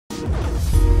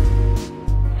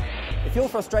If you're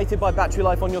frustrated by battery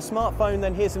life on your smartphone,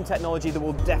 then here's some technology that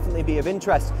will definitely be of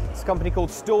interest. It's a company called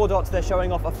Storedot. They're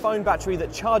showing off a phone battery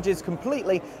that charges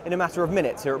completely in a matter of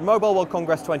minutes here at Mobile World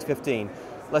Congress 2015.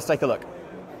 Let's take a look.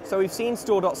 So we've seen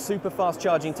Storedot's super fast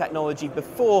charging technology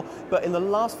before, but in the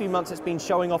last few months it's been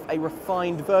showing off a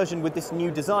refined version with this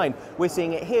new design. We're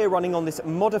seeing it here running on this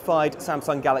modified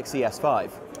Samsung Galaxy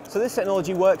S5. So this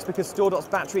technology works because Storedot's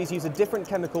batteries use a different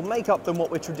chemical makeup than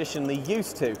what we're traditionally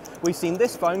used to. We've seen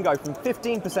this phone go from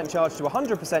 15% charged to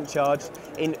 100% charged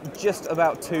in just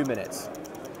about 2 minutes.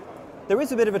 There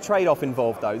is a bit of a trade-off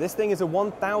involved though. This thing is a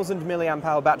 1000 milliamp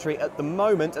hour battery at the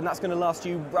moment, and that's going to last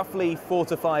you roughly 4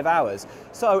 to 5 hours.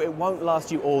 So it won't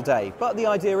last you all day. But the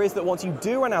idea is that once you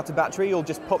do run out of battery, you'll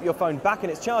just pop your phone back in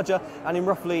its charger, and in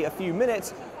roughly a few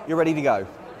minutes, you're ready to go.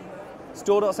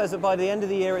 Storedot says that by the end of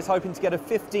the year it's hoping to get a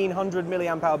 1500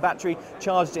 milliamp hour battery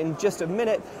charged in just a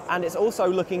minute, and it's also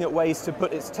looking at ways to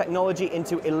put its technology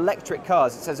into electric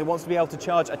cars. It says it wants to be able to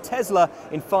charge a Tesla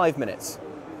in 5 minutes.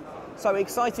 So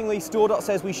excitingly, Storedot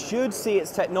says we should see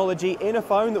its technology in a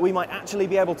phone that we might actually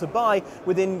be able to buy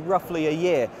within roughly a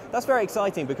year. That's very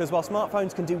exciting because while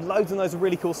smartphones can do loads and loads of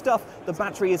really cool stuff, the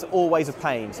battery is always a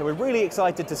pain. So we're really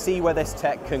excited to see where this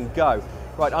tech can go.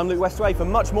 Right, I'm Luke Westaway. For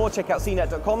much more, check out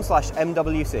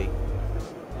cnet.com/MWC.